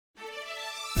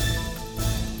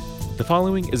The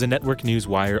following is a Network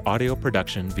Newswire audio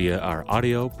production via our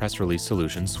audio press release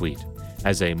solution suite.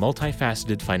 As a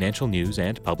multifaceted financial news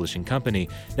and publishing company,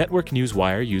 Network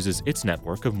Newswire uses its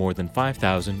network of more than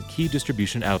 5,000 key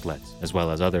distribution outlets, as well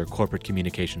as other corporate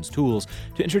communications tools,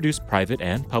 to introduce private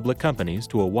and public companies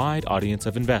to a wide audience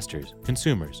of investors,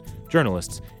 consumers,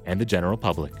 journalists, and the general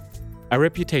public. Our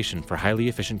reputation for highly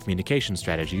efficient communication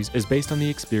strategies is based on the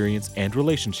experience and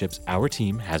relationships our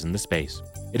team has in the space.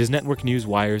 It is Network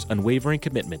Newswire's unwavering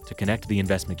commitment to connect the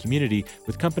investment community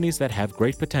with companies that have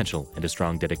great potential and a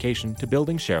strong dedication to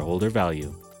building shareholder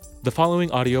value. The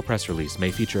following audio press release may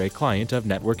feature a client of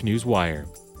Network Newswire.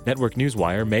 Network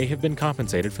Newswire may have been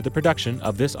compensated for the production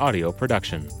of this audio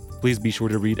production. Please be sure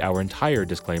to read our entire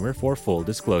disclaimer for full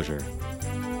disclosure.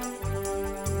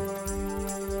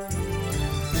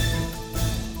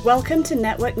 Welcome to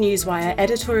Network Newswire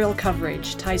editorial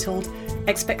coverage titled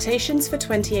Expectations for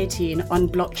 2018 on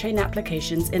Blockchain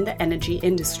Applications in the Energy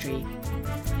Industry.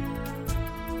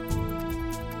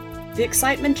 The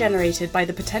excitement generated by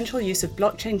the potential use of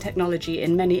blockchain technology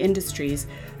in many industries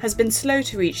has been slow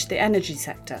to reach the energy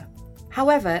sector.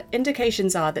 However,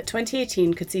 indications are that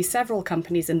 2018 could see several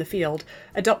companies in the field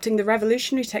adopting the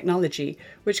revolutionary technology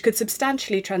which could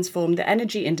substantially transform the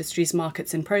energy industry's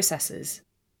markets and processes.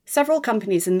 Several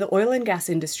companies in the oil and gas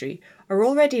industry are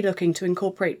already looking to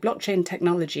incorporate blockchain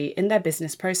technology in their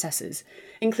business processes,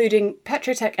 including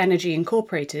Petroteq Energy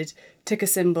Inc, ticker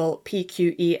symbol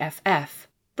PQEFF,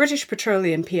 British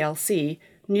Petroleum p.l.c,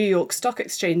 New York Stock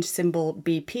Exchange symbol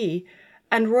BP,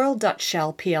 and Royal Dutch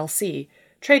Shell p.l.c,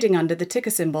 trading under the ticker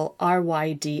symbol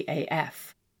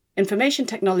RYDAF. Information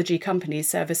technology companies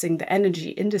servicing the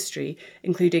energy industry,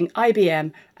 including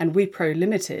IBM and Wipro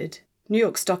Limited, New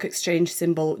York Stock Exchange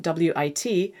symbol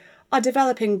WIT, are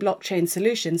developing blockchain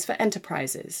solutions for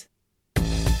enterprises.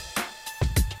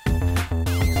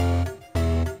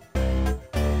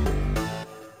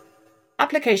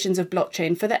 Applications of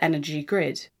blockchain for the energy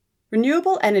grid.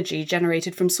 Renewable energy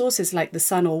generated from sources like the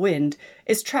sun or wind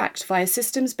is tracked via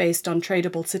systems based on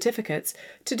tradable certificates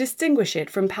to distinguish it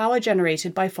from power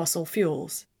generated by fossil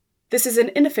fuels. This is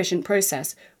an inefficient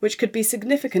process which could be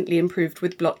significantly improved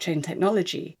with blockchain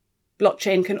technology.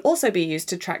 Blockchain can also be used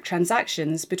to track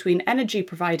transactions between energy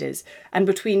providers and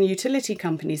between utility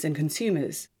companies and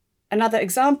consumers. Another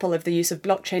example of the use of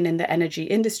blockchain in the energy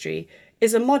industry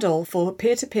is a model for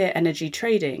peer-to-peer energy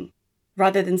trading.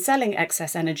 Rather than selling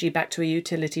excess energy back to a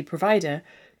utility provider,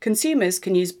 consumers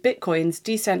can use Bitcoin's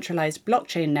decentralized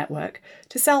blockchain network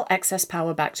to sell excess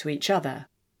power back to each other.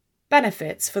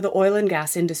 Benefits for the oil and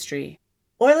gas industry.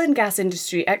 Oil and gas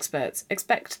industry experts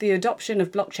expect the adoption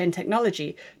of blockchain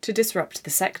technology to disrupt the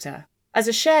sector. As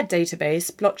a shared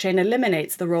database, blockchain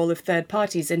eliminates the role of third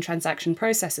parties in transaction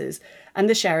processes and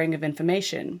the sharing of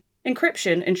information.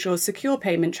 Encryption ensures secure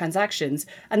payment transactions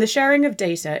and the sharing of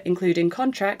data, including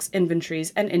contracts,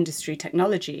 inventories, and industry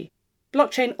technology.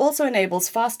 Blockchain also enables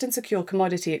fast and secure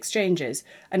commodity exchanges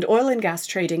and oil and gas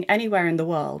trading anywhere in the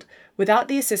world, without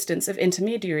the assistance of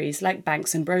intermediaries like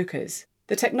banks and brokers.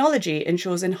 The technology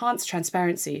ensures enhanced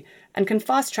transparency and can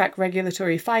fast-track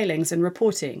regulatory filings and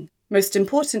reporting. Most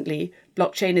importantly,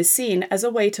 blockchain is seen as a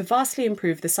way to vastly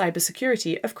improve the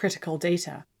cybersecurity of critical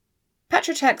data.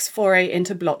 Petroteq's foray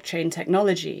into blockchain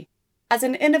technology. As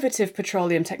an innovative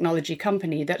petroleum technology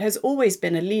company that has always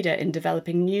been a leader in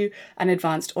developing new and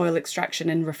advanced oil extraction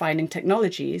and refining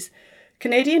technologies,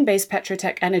 Canadian-based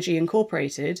Petroteq Energy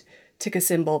Inc, ticker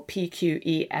symbol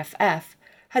PQEFF,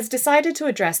 has decided to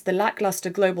address the lackluster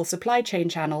global supply chain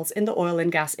channels in the oil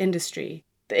and gas industry.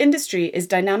 The industry is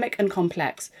dynamic and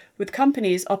complex, with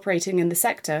companies operating in the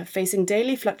sector facing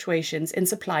daily fluctuations in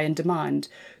supply and demand,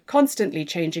 constantly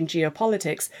changing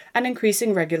geopolitics, and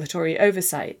increasing regulatory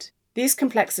oversight. These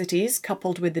complexities,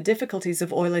 coupled with the difficulties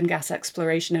of oil and gas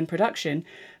exploration and production,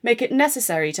 make it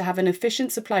necessary to have an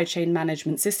efficient supply chain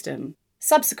management system.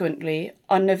 Subsequently,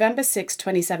 on November 6,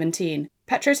 2017,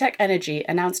 Petroteq Energy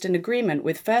announced an agreement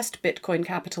with First Bitcoin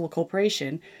Capital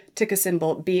Corporation, ticker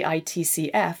symbol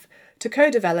BITCF, to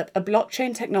co-develop a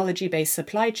blockchain technology-based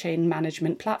supply chain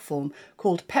management platform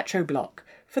called Petroblock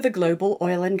for the global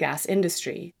oil and gas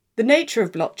industry. The nature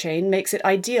of blockchain makes it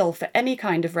ideal for any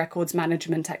kind of records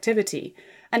management activity,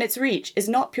 and its reach is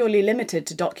not purely limited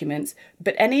to documents,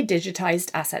 but any digitized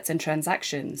assets and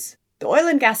transactions. The oil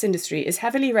and gas industry is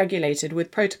heavily regulated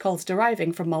with protocols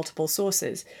deriving from multiple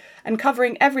sources and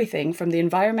covering everything from the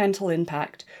environmental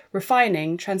impact,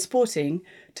 refining, transporting,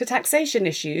 to taxation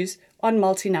issues on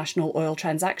multinational oil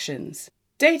transactions.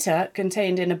 Data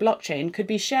contained in a blockchain could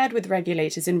be shared with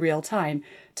regulators in real time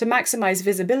to maximize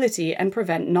visibility and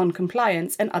prevent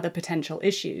non-compliance and other potential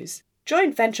issues.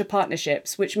 Joint venture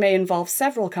partnerships, which may involve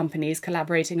several companies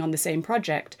collaborating on the same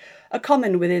project, are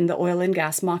common within the oil and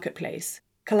gas marketplace.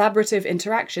 Collaborative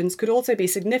interactions could also be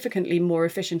significantly more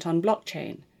efficient on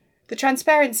blockchain. The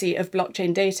transparency of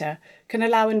blockchain data can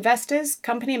allow investors,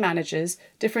 company managers,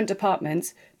 different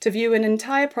departments to view an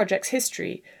entire project's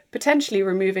history, potentially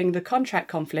removing the contract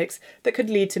conflicts that could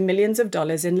lead to millions of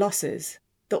dollars in losses.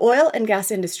 The oil and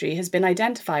gas industry has been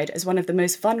identified as one of the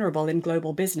most vulnerable in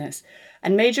global business,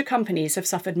 and major companies have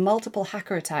suffered multiple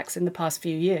hacker attacks in the past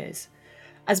few years.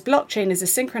 As blockchain is a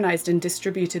synchronized and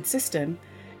distributed system,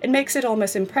 it makes it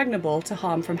almost impregnable to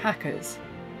harm from hackers.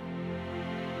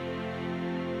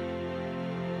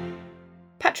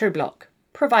 Petroteq,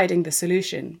 providing the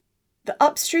solution. The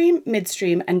upstream,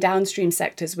 midstream, and downstream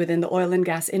sectors within the oil and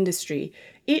gas industry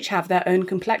each have their own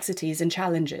complexities and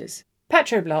challenges.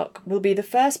 Petroteq will be the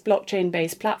first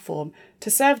blockchain-based platform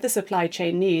to serve the supply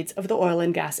chain needs of the oil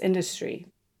and gas industry.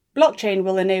 Blockchain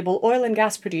will enable oil and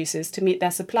gas producers to meet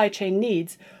their supply chain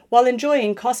needs while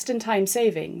enjoying cost and time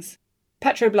savings.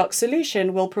 Petroteq's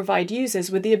solution will provide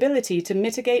users with the ability to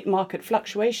mitigate market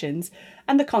fluctuations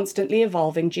and the constantly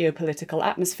evolving geopolitical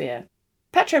atmosphere.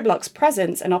 Petroteq's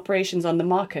presence and operations on the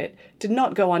market did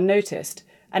not go unnoticed,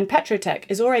 and Petroteq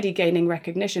is already gaining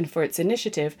recognition for its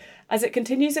initiative as it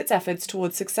continues its efforts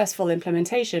towards successful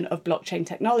implementation of blockchain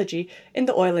technology in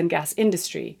the oil and gas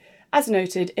industry, as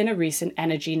noted in a recent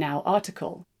Energy Now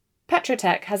article.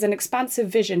 Petroteq has an expansive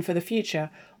vision for the future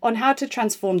on how to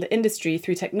transform the industry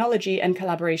through technology and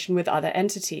collaboration with other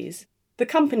entities. The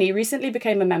company recently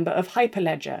became a member of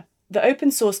Hyperledger, the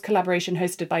open-source collaboration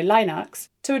hosted by Linux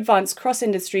to advance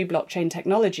cross-industry blockchain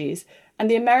technologies, and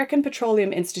the American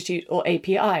Petroleum Institute, or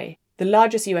API, the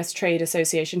largest US trade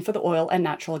association for the oil and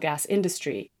natural gas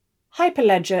industry.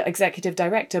 Hyperledger Executive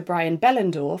Director Brian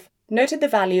Behlendorf noted the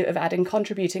value of adding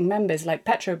contributing members like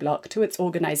Petroteq to its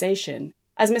organization.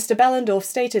 As Mr. Behlendorf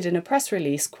stated in a press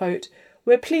release, quote,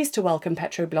 "We're pleased to welcome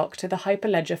Petroteq to the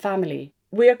Hyperledger family.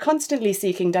 We are constantly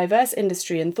seeking diverse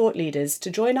industry and thought leaders to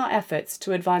join our efforts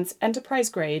to advance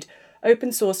enterprise-grade,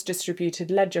 open-source distributed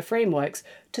ledger frameworks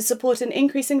to support an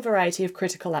increasing variety of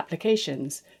critical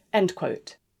applications." End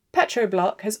quote.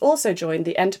 Petroteq has also joined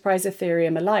the Enterprise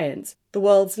Ethereum Alliance, the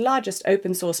world's largest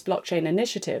open-source blockchain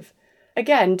initiative,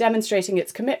 again demonstrating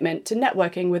its commitment to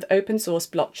networking with open-source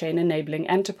blockchain-enabling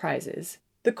enterprises.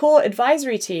 The core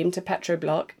advisory team to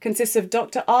Petroteq consists of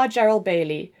Dr. R. Gerald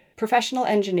Bailey, professional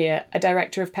engineer, a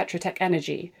director of Petroteq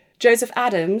Energy, Joseph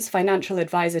Adams, financial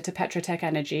advisor to Petroteq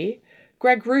Energy,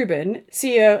 Greg Rubin,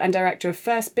 CEO and director of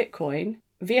First Bitcoin,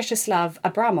 Vyacheslav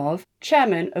Abramov,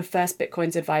 chairman of First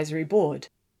Bitcoin's advisory board.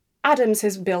 Adams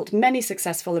has built many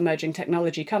successful emerging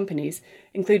technology companies,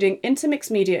 including Intermix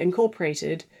Media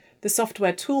Incorporated, the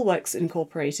software Toolworks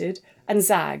Incorporated, and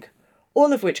Zag,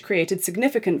 all of which created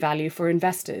significant value for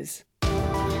investors.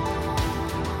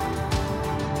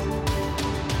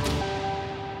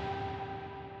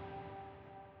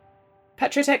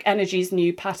 Petroteq Energy's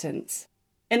new patents.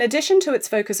 In addition to its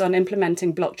focus on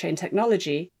implementing blockchain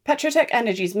technology, Petroteq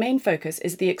Energy's main focus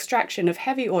is the extraction of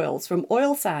heavy oils from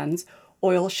oil sands,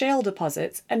 oil shale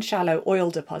deposits, and shallow oil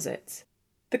deposits.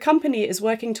 The company is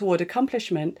working toward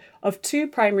accomplishment of two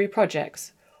primary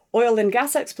projects: oil and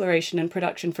gas exploration and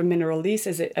production from mineral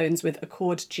leases it owns with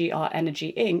TSX.V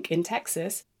Energy Inc. in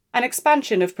Texas, and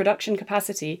expansion of production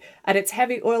capacity at its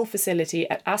heavy oil facility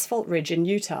at Asphalt Ridge in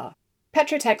Utah.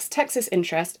 Petroteq's Texas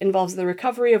interest involves the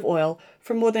recovery of oil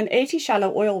from more than 80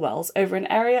 shallow oil wells over an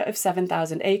area of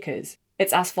 7,000 acres.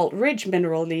 Its Asphalt Ridge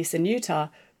mineral lease in Utah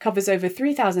covers over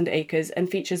 3,000 acres and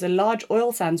features a large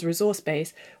oil sands resource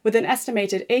base with an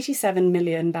estimated 87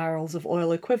 million barrels of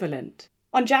oil equivalent.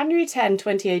 On January 10,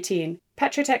 2018,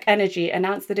 Petroteq Energy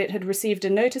announced that it had received a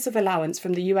notice of allowance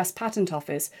from the US Patent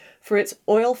Office for its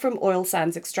oil from oil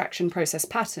sands extraction process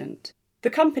patent. The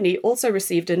company also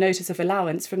received a notice of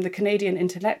allowance from the Canadian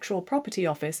Intellectual Property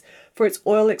Office for its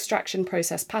oil extraction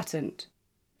process patent.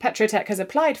 Petroteq has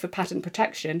applied for patent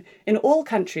protection in all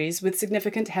countries with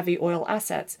significant heavy oil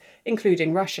assets,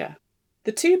 including Russia.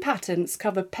 The two patents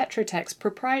cover Petroteq's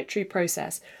proprietary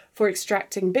process for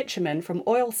extracting bitumen from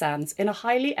oil sands in a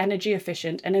highly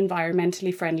energy-efficient and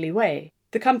environmentally friendly way.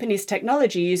 The company's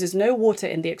technology uses no water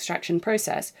in the extraction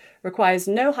process, requires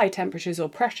no high temperatures or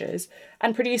pressures,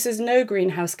 and produces no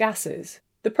greenhouse gases.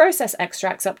 The process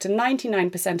extracts up to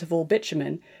 99% of all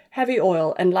bitumen, heavy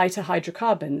oil, and lighter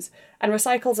hydrocarbons, and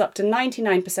recycles up to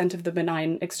 99% of the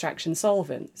benign extraction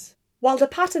solvents. While the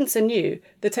patents are new,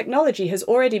 the technology has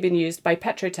already been used by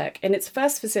Petroteq in its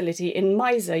first facility in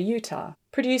NYSE, Utah,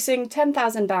 producing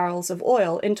 10,000 barrels of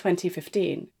oil in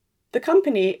 2015. The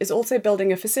company is also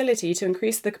building a facility to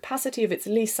increase the capacity of its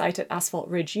lease site at Asphalt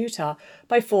Ridge, Utah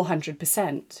by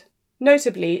 400%.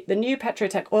 Notably, the new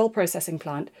Petroteq oil processing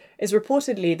plant is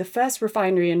reportedly the first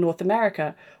refinery in North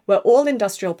America where all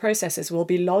industrial processes will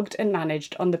be logged and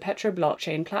managed on the Petro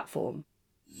blockchain platform.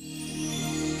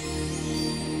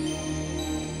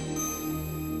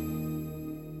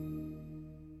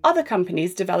 Other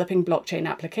companies developing blockchain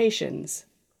applications.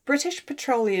 British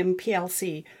Petroleum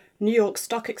p.l.c, New York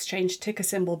Stock Exchange ticker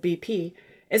symbol BP,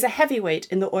 is a heavyweight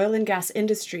in the oil and gas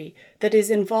industry that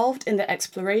is involved in the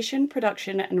exploration,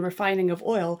 production, and refining of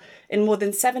oil in more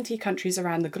than 70 countries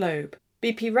around the globe.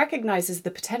 BP recognizes the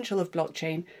potential of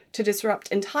blockchain to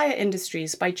disrupt entire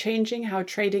industries by changing how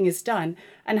trading is done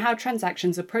and how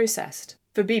transactions are processed.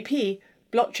 For BP,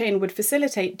 blockchain would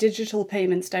facilitate digital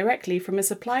payments directly from a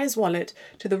supplier's wallet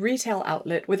to the retail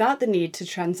outlet without the need to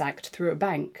transact through a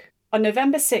bank. On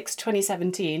November 6,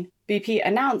 2017, BP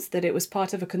announced that it was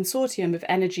part of a consortium of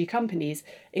energy companies,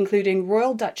 including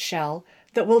Royal Dutch Shell,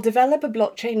 that will develop a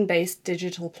blockchain-based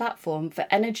digital platform for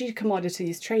energy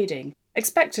commodities trading,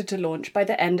 expected to launch by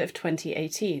the end of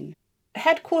 2018.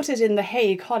 Headquartered in The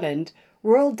Hague, Holland,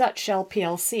 Royal Dutch Shell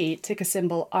plc, ticker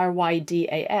symbol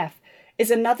RYDAF, is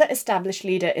another established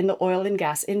leader in the oil and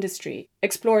gas industry,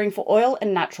 exploring for oil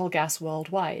and natural gas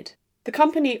worldwide. The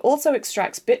company also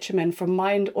extracts bitumen from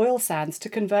mined oil sands to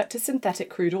convert to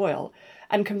synthetic crude oil,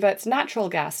 and converts natural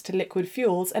gas to liquid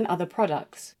fuels and other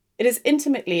products. It is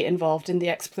intimately involved in the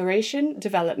exploration,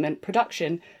 development,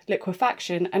 production,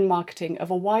 liquefaction, and marketing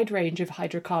of a wide range of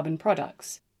hydrocarbon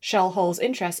products. Shell holds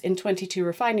interest in 22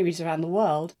 refineries around the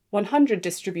world, 100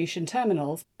 distribution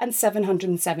terminals, and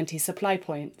 770 supply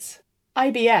points.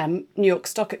 IBM, New York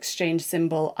Stock Exchange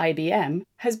symbol IBM,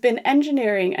 has been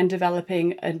engineering and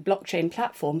developing a blockchain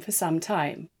platform for some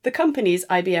time. The company's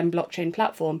IBM blockchain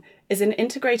platform is an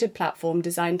integrated platform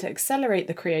designed to accelerate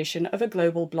the creation of a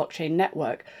global blockchain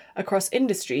network across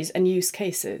industries and use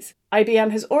cases.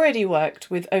 IBM has already worked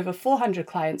with over 400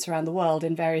 clients around the world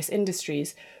in various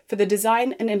industries for the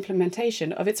design and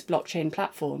implementation of its blockchain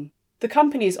platform. The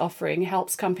company's offering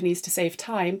helps companies to save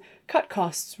time, cut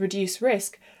costs, reduce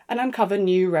risk, and uncover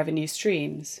new revenue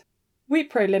streams.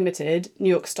 Wipro Limited, New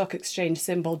York Stock Exchange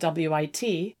symbol WIT,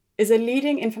 is a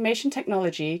leading information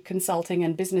technology, consulting,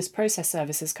 and business process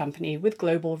services company with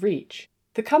global reach.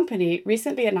 The company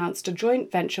recently announced a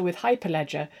joint venture with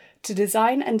Hyperledger to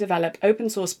design and develop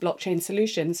open-source blockchain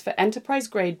solutions for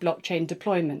enterprise-grade blockchain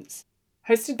deployments.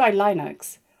 Hosted by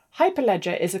Linux,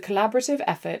 Hyperledger is a collaborative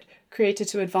effort created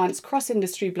to advance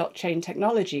cross-industry blockchain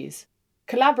technologies.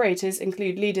 Collaborators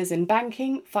include leaders in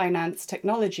banking, finance,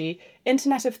 technology,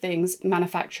 Internet of Things,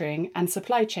 manufacturing, and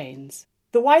supply chains.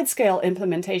 The wide-scale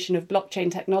implementation of blockchain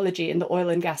technology in the oil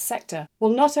and gas sector will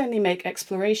not only make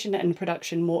exploration and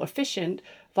production more efficient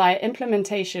via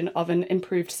implementation of an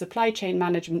improved supply chain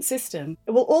management system,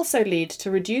 it will also lead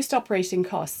to reduced operating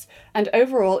costs and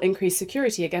overall increased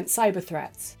security against cyber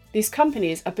threats. These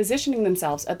companies are positioning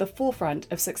themselves at the forefront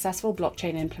of successful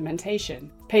blockchain implementation,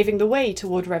 paving the way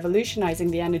toward revolutionizing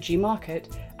the energy market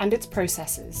and its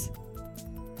processes.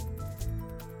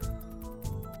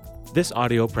 This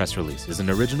audio press release is an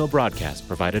original broadcast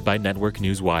provided by Network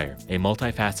Newswire, a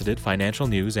multifaceted financial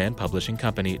news and publishing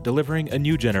company delivering a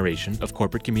new generation of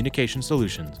corporate communication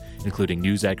solutions, including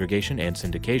news aggregation and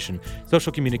syndication,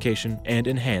 social communication, and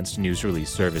enhanced news release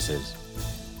services.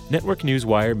 Network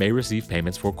Newswire may receive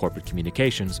payments for corporate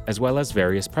communications, as well as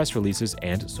various press releases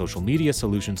and social media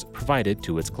solutions provided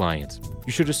to its clients.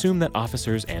 You should assume that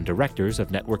officers and directors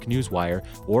of Network Newswire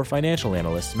or financial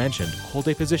analysts mentioned hold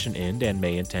a position in and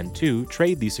may intend to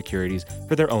trade these securities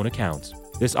for their own accounts.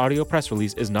 This audio press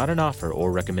release is not an offer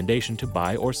or recommendation to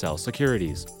buy or sell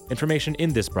securities. Information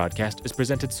in this broadcast is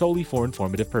presented solely for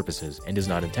informative purposes and is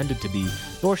not intended to be,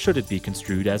 nor should it be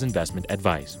construed as investment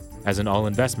advice. As in all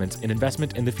investments, an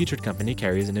investment in the featured company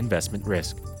carries an investment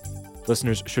risk.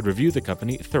 Listeners should review the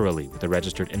company thoroughly with a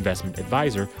registered investment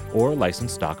advisor or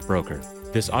licensed stockbroker.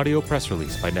 This audio press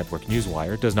release by Network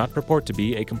Newswire does not purport to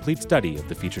be a complete study of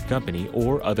the featured company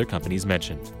or other companies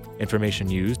mentioned. Information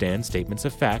used and statements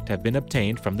of fact have been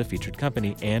obtained from the featured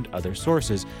company and other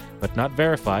sources, but not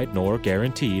verified nor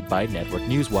guaranteed by Network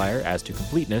Newswire as to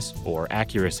completeness or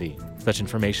accuracy. Such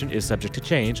information is subject to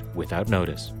change without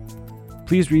notice.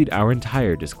 Please read our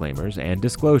entire disclaimers and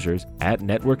disclosures at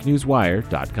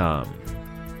networknewswire.com.